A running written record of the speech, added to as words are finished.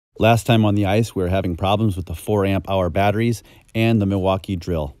Last time on the ice, we were having problems with the 4 amp hour batteries and the Milwaukee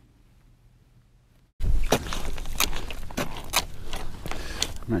drill. I'm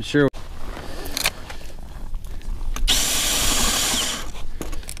not sure.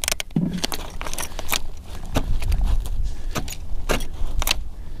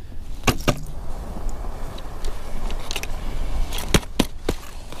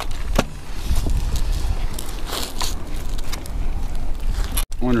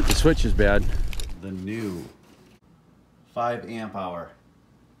 I wonder if the switch is bad. The new 5 amp hour.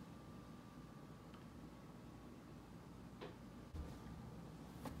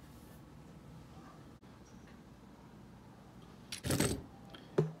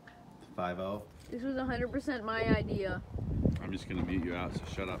 .50. This was 100% my idea. I'm just gonna mute you out, so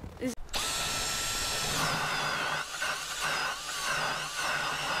shut up.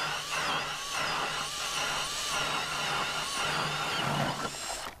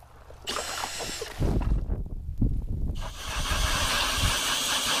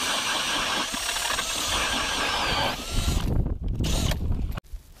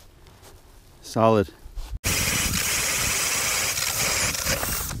 Solid.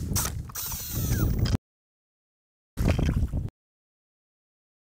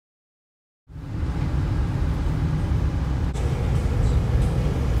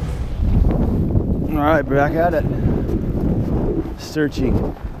 All right, back at it.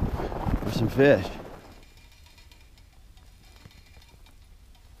 Searching for some fish.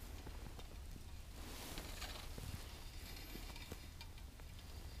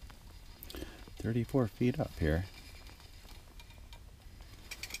 .34 feet up here.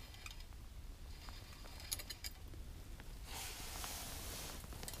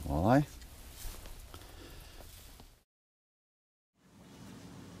 Walleye.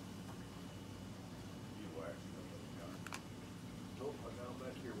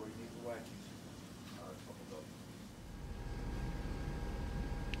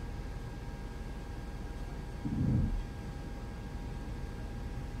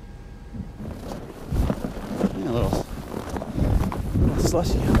 A little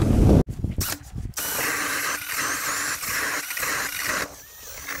slushy.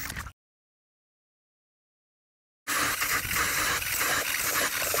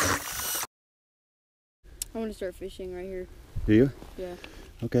 I want to start fishing right here. Do you? Yeah.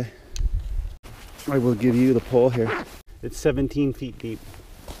 Okay. I will give you the pole here. It's 17 feet deep.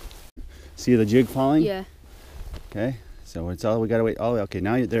 See the jig falling? Yeah. Okay. So it's all we gotta wait. Oh, okay.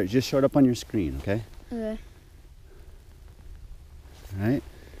 Now there, it just showed up on your screen. Okay. Okay. All right.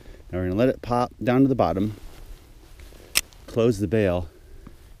 Now we're gonna let it pop down to the bottom. Close the bail.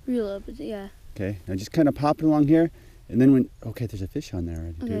 Reel up, yeah. Okay. Now just kind of pop it along here, and then when there's a fish on there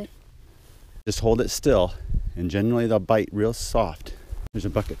already, Okay. dude. Just hold it still, and generally they'll bite real soft. There's a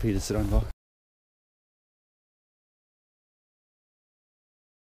bucket for you to sit on, Bo.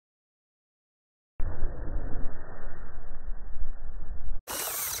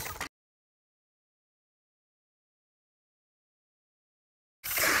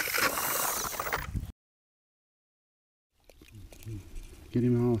 Get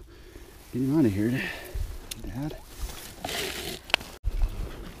him out of here, Dad.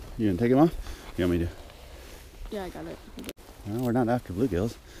 You gonna take him off? You want me to? Yeah, I got it. Well, we're not after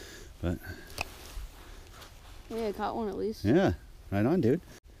bluegills, but Yeah, I caught one at least. yeah, right on, dude.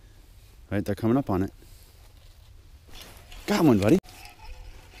 Right, they're coming up on it. Got one, buddy.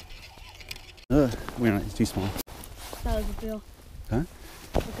 Wait, it's too small. That was a feel. Huh?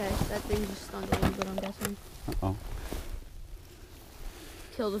 Okay, that thing just stunk a little bit, I'm guessing. Uh-oh.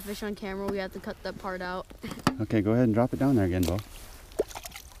 Kill the fish on camera, we have to cut that part out. Okay, go ahead and drop it down there again, Bo.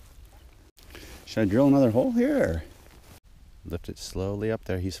 Should I drill another hole here? Or? Lift it slowly up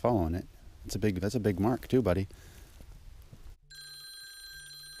there. He's following it. That's a big mark too, buddy.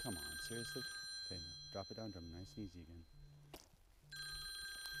 Come on, seriously? Okay, now drop it down, drop it nice and easy again.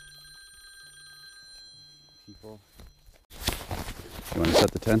 People. You want to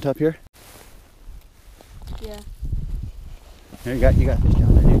set the tent up here? Yeah. Here, you got fish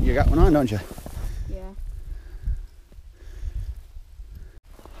down there. You got one on, don't you? Yeah.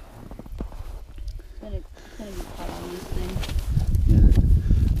 It's gonna be caught on this thing.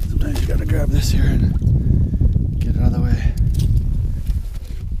 Yeah. Sometimes you gotta grab this here and get it out of the way.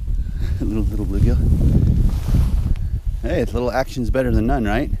 little bluegill. Hey, a little action's better than none,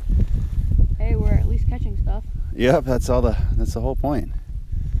 right? Hey, we're at least catching stuff. Yep, that's the whole point.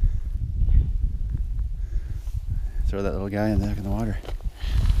 Throw that little guy in the back of the water.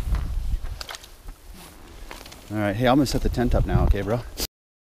 All right, hey, I'm gonna set the tent up now, okay, bro?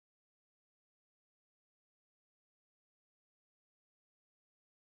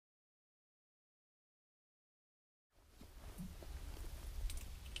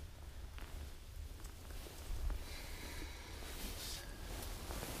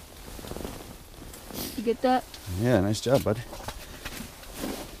 You get that? Yeah, nice job, bud.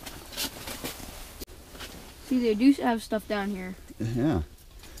 See, they do have stuff down here. Yeah.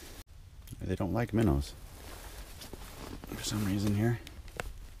 They don't like minnows for some reason here.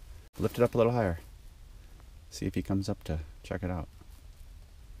 Lift it up a little higher. See if he comes up to check it out.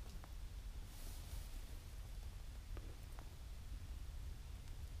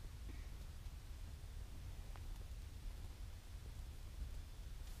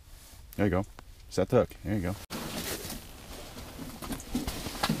 There you go. Set the hook. There you go.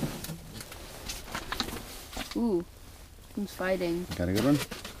 Ooh, he's fighting. Got a good one?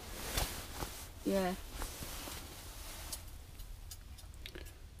 Yeah.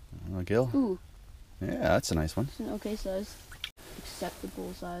 Gill? Ooh, Yeah, that's a nice one. it's an okay size.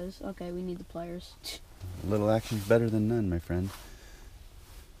 Acceptable size. Okay, we need the pliers. A little action's better than none, my friend.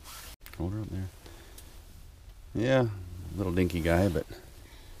 Hold her up there. Yeah, little dinky guy, but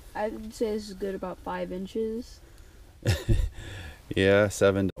I would say this is good about 5 inches. yeah,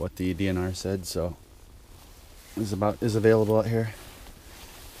 7. What the DNR said, so is available out here.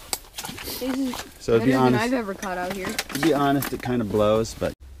 This is So to better be than honest, I've ever caught out here. to be honest, it kind of blows,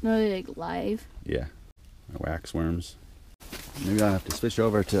 but No, they're like live. yeah, wax worms. Maybe I'll have to switch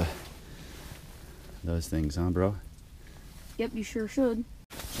over to those things, huh, bro? Yep, you sure should.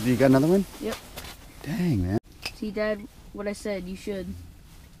 You got another one? Yep. Dang, man. See, Dad, what I said, you should.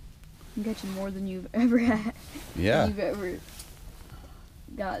 I'm catching more than you've ever had. Yeah. You've ever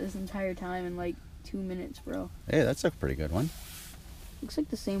got this entire time in like 2 minutes, bro. Hey, that's a pretty good one. Looks like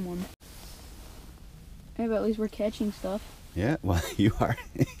the same one. Hey, but at least we're catching stuff. Yeah, well, you are.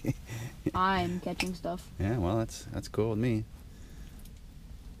 I'm catching stuff. Yeah, well, that's cool with me.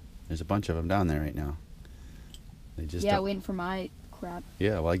 There's a bunch of them down there right now. They just Yeah, don't- waiting for my crap.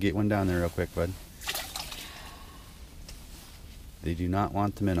 Yeah, well, I get one down there real quick, bud. They do not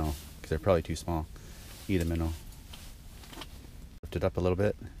want the minnow because they're probably too small. Eat a minnow. Lift it up a little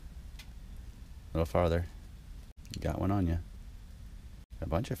bit. A little farther. You got one on you. A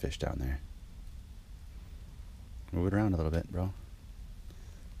bunch of fish down there. Move it around a little bit, bro.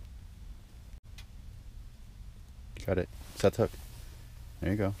 Got it. Set the hook.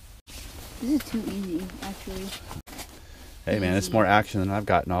 There you go. This is too easy, actually. Hey, man, it's more action than I've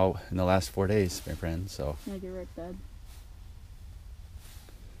gotten all in the last 4 days, my friend. So I get right, Dad.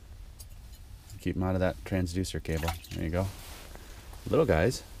 keep them out of that transducer cable. There you go. Little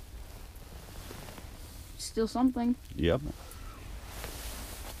guys. Still something. Yep.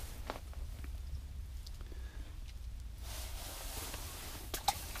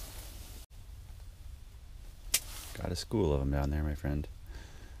 Got a school of them down there, my friend.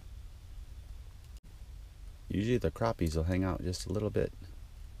 Usually the crappies will hang out just a little bit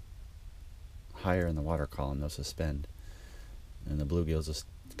higher in the water column. They'll suspend. And the bluegills just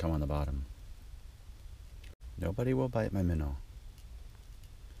come on the bottom. Nobody will bite my minnow.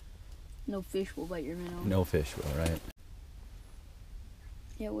 No fish will bite your minnow. No fish will, right?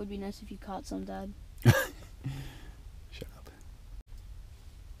 Yeah, it would be nice if you caught some, Dad. Shut up.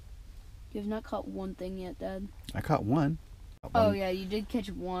 You have not caught one thing yet, Dad. I caught one. Oh, yeah, you did catch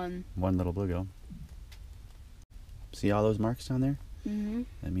one. One little bluegill. See all those marks down there? Mm-hmm.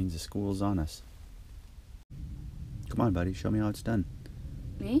 That means the school's on us. Come on, buddy. Show me how it's done.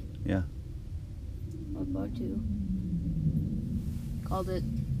 Me? Yeah. I'm about to. Called it.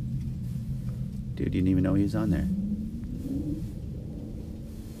 Dude, you didn't even know he was on there.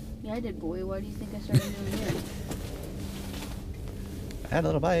 Yeah, I did, boy. Why do you think I started doing it? I had a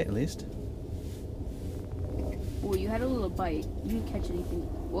little bite, at least. Boy, you had a little bite. You didn't catch anything.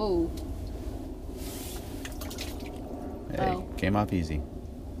 Whoa. Hey, Oh. came off easy.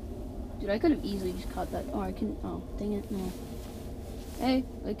 Dude, I could have easily just caught that. Oh, I can. Oh, dang it. No. Hey,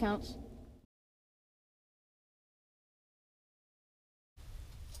 it counts.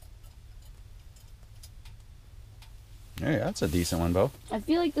 Hey, that's a decent one, Bo. I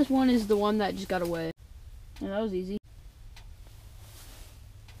feel like this one is the one that just got away. Yeah, that was easy.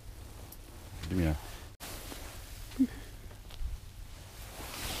 Give me a...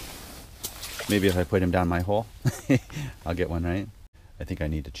 Maybe if I put him down my hole, I'll get one, right? I think I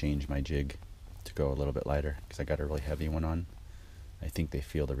need to change my jig to go a little bit lighter because I got a really heavy one on. I think they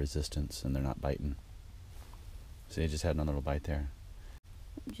feel the resistance and they're not biting. See, I just had another little bite there.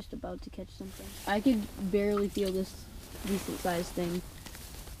 I'm just about to catch something. I could barely feel this decent sized thing.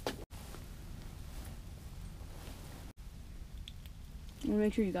 I'm gonna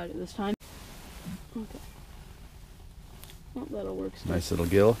make sure you got it this time. Okay. Oh, that'll work still. Nice little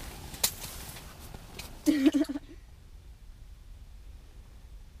gill.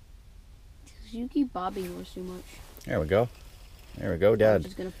 You keep bobbing yours too much. There we go. There we go, It's Dad.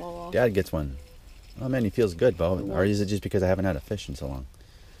 just gonna fall off. Dad gets one. Oh man, he feels good, Bo. Or is it just because I haven't had a fish in so long?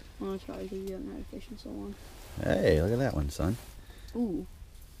 Well, it's probably because you haven't had a fish in so long. Hey, look at that one, son. Ooh,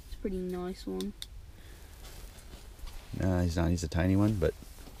 it's a pretty nice one. No, he's not. He's a tiny one, but...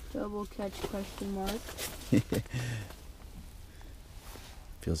 Double catch question mark.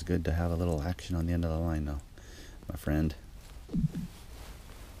 Feels good to have a little action on the end of the line, though, my friend.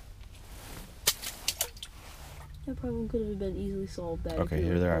 That problem could have been easily solved. That Okay,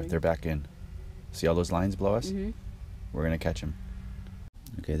 here they are. They're back in. See all those lines below us? Mm-hmm. We're going to catch them.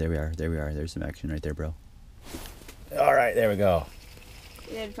 Okay, there we are. There we are. There's some action right there, bro. All right, there we go.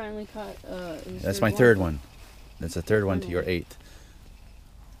 Yeah, it finally caught. That's my third one. That's the third one to your 8th.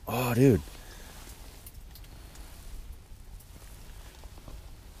 Oh, dude.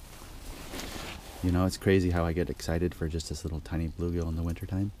 You know, it's crazy how I get excited for just this little tiny bluegill in the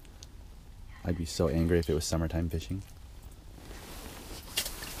wintertime. I'd be so angry if it was summertime fishing.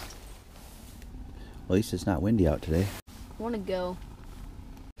 Well, at least it's not windy out today. I want to go.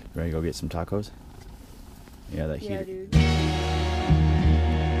 Ready to go get some tacos? Yeah, that heat. Yeah, dude.